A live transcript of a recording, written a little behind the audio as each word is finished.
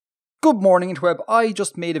Good morning, INTERWEB. I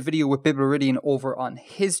just made a video with Bibleridian over on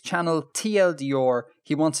his channel, TLDR.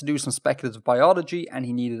 He wants to do some speculative biology and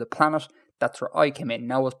he needed a planet. That's where I came in.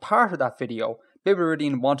 Now, as part of that video,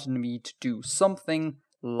 Bibleridian wanted me to do something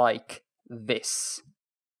like this.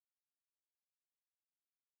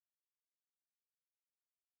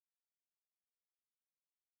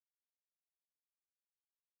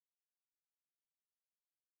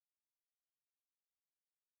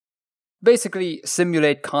 Basically,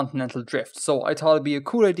 simulate continental drift. So I thought it'd be a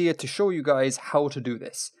cool idea to show you guys how to do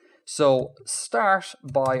this. So start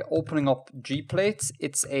by opening up GPlates.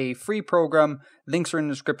 It's a free program. Links are in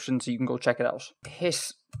the description so you can go check it out.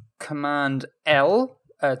 Hit Command L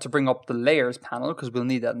to bring up the layers panel because we'll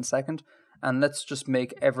need that in a second. And let's just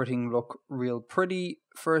make everything look real pretty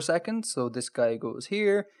for a second. So this guy goes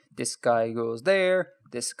here, this guy goes there,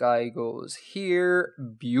 this guy goes here.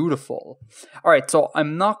 Beautiful. All right, so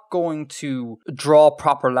I'm not going to draw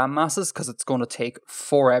proper landmasses because it's going to take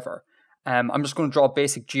forever. I'm just going to draw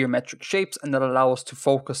basic geometric shapes and that'll allow us to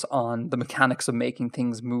focus on the mechanics of making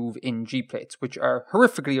things move in GPlates, which are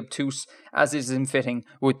horrifically obtuse as is in fitting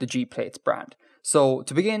with the GPlates brand. So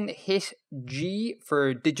to begin, hit G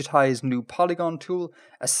for digitize new polygon tool.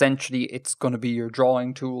 Essentially, it's going to be your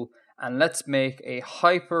drawing tool. And let's make a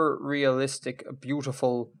hyper-realistic,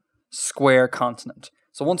 beautiful square continent.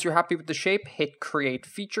 So once you're happy with the shape, hit create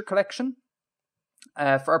feature collection.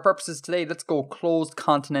 For our purposes today, let's go closed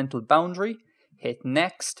continental boundary. Hit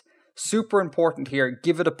next. Super important here,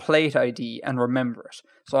 give it a plate ID and remember it.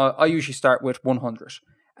 So I usually start with 100.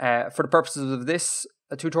 For the purposes of this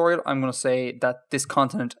tutorial, I'm going to say that this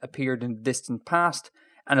continent appeared in the distant past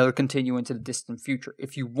and it'll continue into the distant future.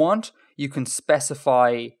 If you want, you can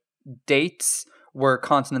specify dates where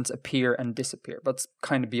continents appear and disappear, but it's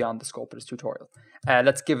kind of beyond the scope of this tutorial.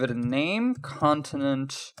 Let's give it a name,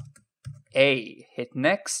 continent A. Hit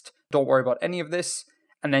next, don't worry about any of this,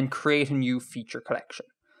 and then create a new feature collection.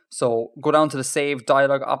 So go down to the save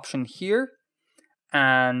dialog option here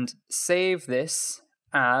and save this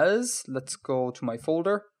as, let's go to my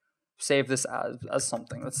folder, save this as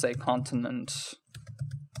something, let's say continent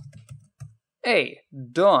A.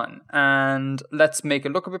 Done. And let's make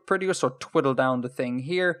it look a bit prettier, so twiddle down the thing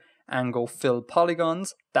here and go fill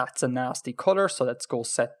polygons. That's a nasty color, so let's go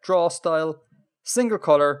set draw style, single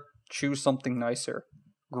color, choose something nicer,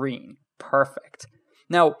 green. Perfect.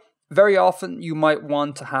 Now, very often you might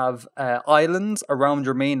want to have islands around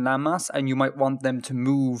your main landmass and you might want them to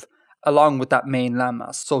move along with that main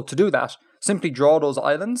landmass. So to do that, simply draw those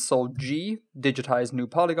islands. So G, digitize new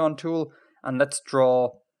polygon tool, and let's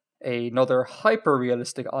draw another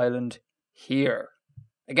hyper-realistic island here.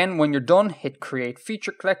 Again, when you're done, hit create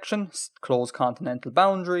feature collection, close continental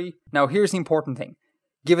boundary. Now here's the important thing.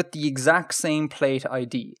 Give it the exact same plate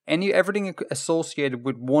ID. Everything associated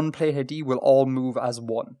with one plate ID will all move as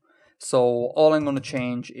one. So all I'm going to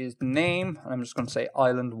change is the name, and I'm just going to say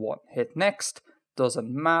island 1. Hit next,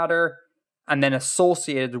 doesn't matter, and then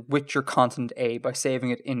associated with your continent A by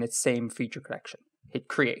saving it in its same feature collection. Hit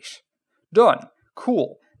create. Done.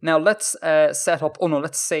 Cool. Now let's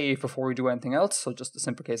let's save before we do anything else. So just a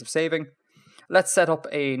simple case of saving. Let's set up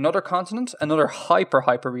another continent, another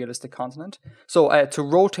hyper-realistic continent. So to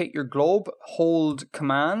rotate your globe, hold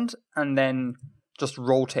command and then just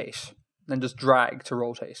rotate. Then just drag to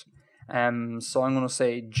rotate. So I'm going to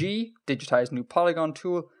say G, digitize new polygon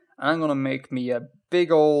tool, and I'm going to make me a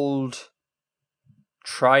big old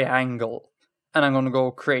triangle. And I'm going to go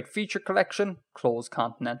create feature collection, close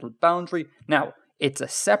continental boundary. Now, it's a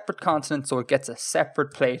separate continent, so it gets a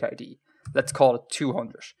separate plate ID. Let's call it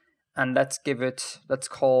 200. And let's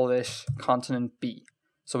call it continent B.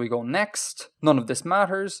 So we go next, none of this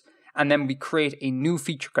matters, and then we create a new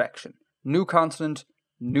feature collection. New continent,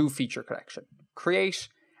 new feature collection. Create,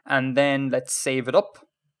 and then let's save it up.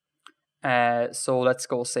 So let's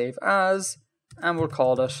go save as, and we'll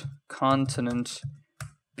call it continent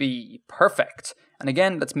B. Perfect. And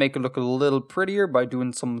again, let's make it look a little prettier by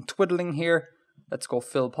doing some twiddling here. Let's go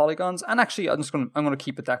fill polygons, and actually I'm going to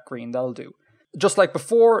keep it that green. That'll do. Just like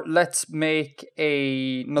before, let's make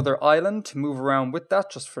another island to move around with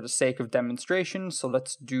that, just for the sake of demonstration. So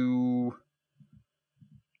let's do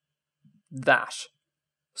that.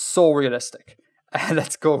 So realistic.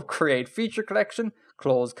 Let's go create feature collection,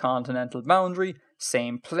 close continental boundary,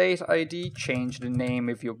 same plate ID, change the name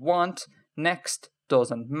if you want. Next,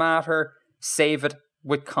 doesn't matter. Save it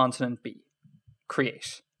with continent B.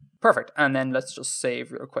 Create. Perfect. And then let's just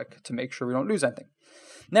save real quick to make sure we don't lose anything.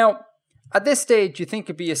 Now, at this stage, you think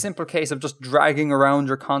it'd be a simple case of just dragging around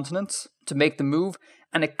your continents to make the move,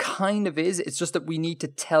 and it kind of is. It's just that we need to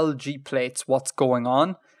tell GPlates what's going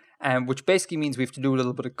on. which basically means we have to do a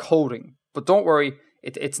little bit of coding. But don't worry,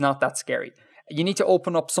 it's not that scary. You need to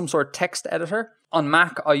open up some sort of text editor. On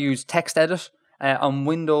Mac, I use TextEdit. On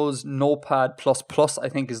Windows, Notepad++, I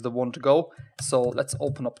think, is the one to go. So let's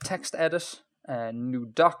open up TextEdit, new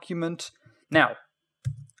document. Now,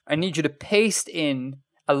 I need you to paste in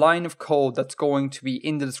a line of code that's going to be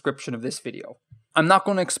in the description of this video. I'm not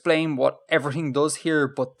going to explain what everything does here,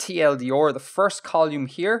 but TLDR, the first column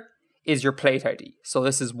here is your plate ID. So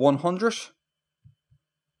this is 100,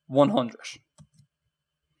 100.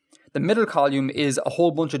 The middle column is a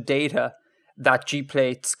whole bunch of data that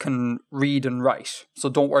GPlates can read and write. So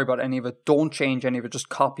don't worry about any of it. Don't change any of it. Just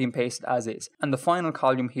copy and paste it as is. And the final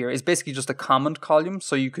column here is basically just a comment column,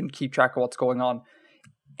 so you can keep track of what's going on.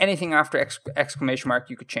 Anything after exclamation mark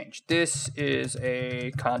you could change. This is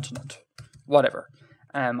a continent. Whatever.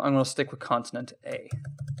 I'm going to stick with continent A.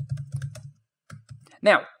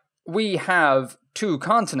 Now, we have 2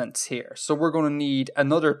 continents here. So we're going to need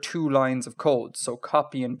another 2 lines of code. So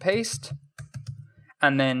copy and paste.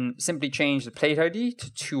 And then simply change the plate ID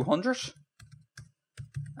to 200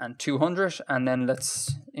 and 200. And then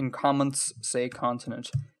let's, in comments, say continent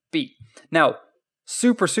B. Now,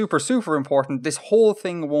 super important. This whole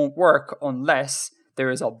thing won't work unless there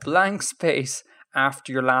is a blank space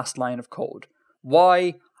after your last line of code.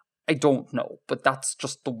 Why? I don't know, but that's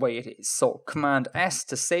just the way it is. So Command S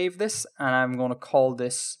to save this, and I'm going to call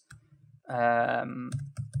this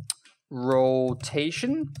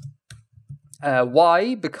rotation.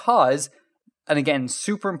 Why? Because, and again,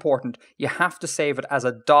 super important, you have to save it as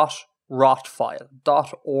a .rot file,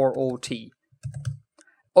 .rot.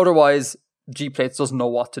 Otherwise, GPlates doesn't know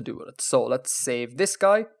what to do with it. So let's save this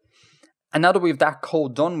guy. And now that we have that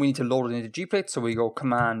code done, we need to load it into GPlates. So we go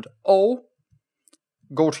Command O,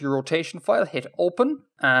 go to your rotation file, hit open,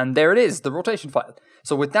 and there it is, the rotation file.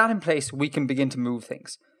 So with that in place, we can begin to move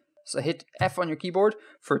things. So hit F on your keyboard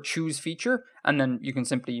for choose feature, and then you can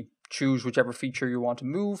simply choose whichever feature you want to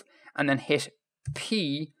move, and then hit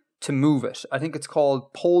P to move it. I think it's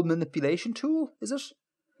called pole manipulation tool, is it?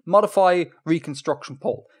 Modify reconstruction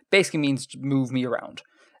pole. Basically means move me around.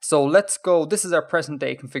 So let's go, this is our present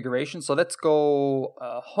day configuration, so let's go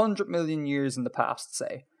 100 million years in the past,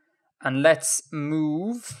 say. And let's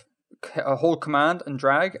move a whole command and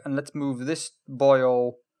drag, and let's move this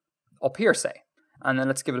boyo up here, say. And then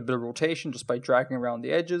let's give it a bit of rotation just by dragging around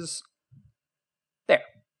the edges. There.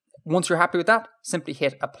 Once you're happy with that, simply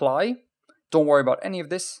hit apply. Don't worry about any of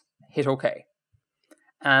this. Hit OK.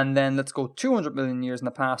 And then let's go 200 million years in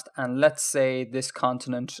the past, and let's say this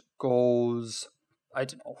continent goes, I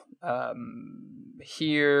don't know,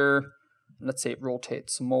 here. Let's say it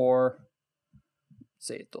rotates some more.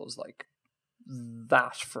 Say it does like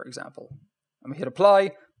that, for example. And we hit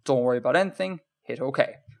apply. Don't worry about anything. Hit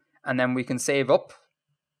OK. And then we can save up,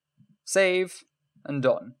 save, and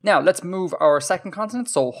done. Now let's move our second continent.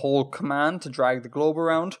 So hold command to drag the globe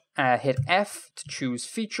around. Hit F to choose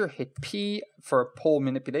feature. Hit P for pole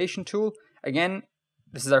manipulation tool. Again,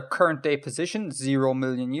 this is our current day position, 0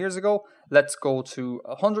 million years ago. Let's go to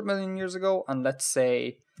 100 million years ago, and let's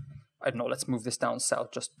say, I don't know, let's move this down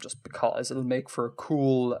south just because it'll make for a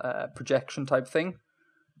cool projection type thing.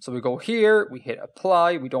 So we go here, we hit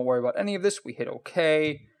apply. We don't worry about any of this. We hit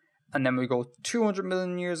OK. And then we go 200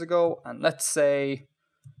 million years ago, and let's say,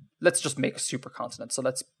 let's just make a supercontinent. So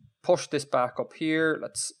let's push this back up here.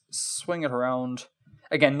 Let's swing it around.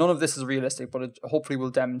 Again, none of this is realistic, but it hopefully will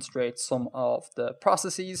demonstrate some of the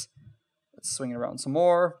processes. Let's swing it around some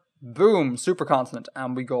more. Boom, supercontinent,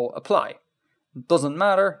 and we go apply. Doesn't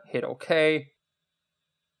matter, hit OK,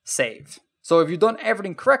 save. So if you've done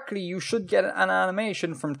everything correctly, you should get an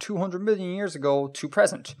animation from 200 million years ago to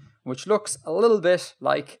present, which looks a little bit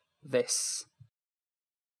like this.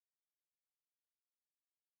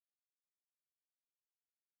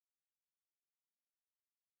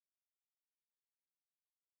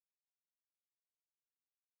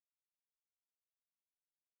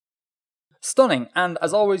 Stunning, and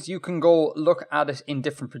as always, you can go look at it in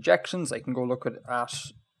different projections. I can go look at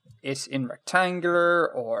it in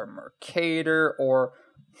rectangular or Mercator or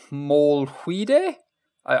Molhuide.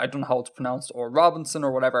 I don't know how it's pronounced, or Robinson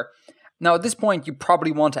or whatever. Now at this point, you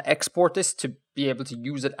probably want to export this to be able to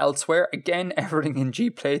use it elsewhere. Again, everything in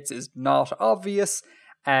GPlates is not obvious.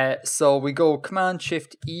 So we go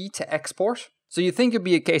Command-Shift-E to export. So you think it'd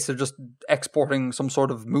be a case of just exporting some sort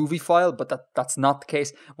of movie file, but that's not the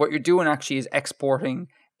case. What you're doing actually is exporting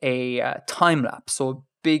a time-lapse, so a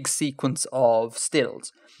big sequence of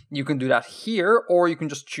stills. You can do that here, or you can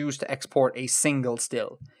just choose to export a single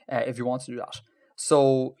still if you want to do that.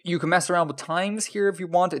 So you can mess around with times here if you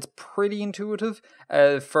want. It's pretty intuitive.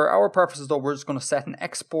 For our purposes though, we're just going to set an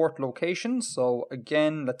export location. So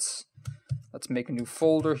again, let's make a new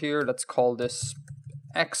folder here. Let's call this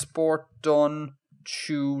export done.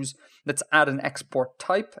 Choose. Let's add an export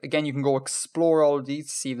type. Again, you can go explore all of these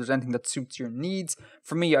to see if there's anything that suits your needs.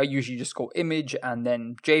 For me, I usually just go image and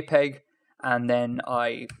then JPEG, and then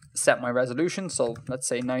I set my resolution. So let's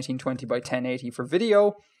say 1920 by 1080 for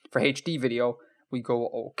video. For HD video, we go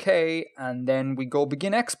OK, and then we go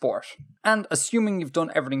begin export. And assuming you've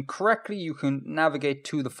done everything correctly, you can navigate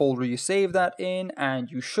to the folder you saved that in, and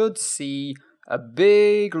you should see a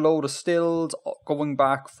big load of stills going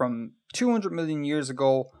back from 200 million years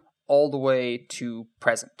ago all the way to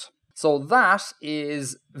present. So that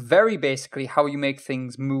is very basically how you make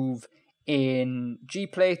things move in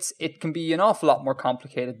GPlates. It can be an awful lot more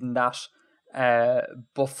complicated than that,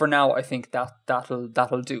 but for now I think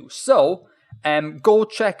that'll do. So go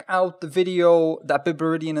check out the video that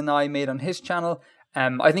Bibleridian and I made on his channel.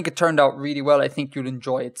 I think it turned out really well. I think you'll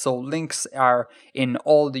enjoy it. So links are in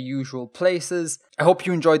all the usual places. I hope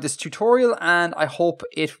you enjoyed this tutorial, and I hope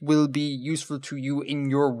it will be useful to you in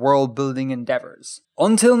your world building endeavors.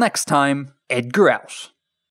 Until next time, Edgar out.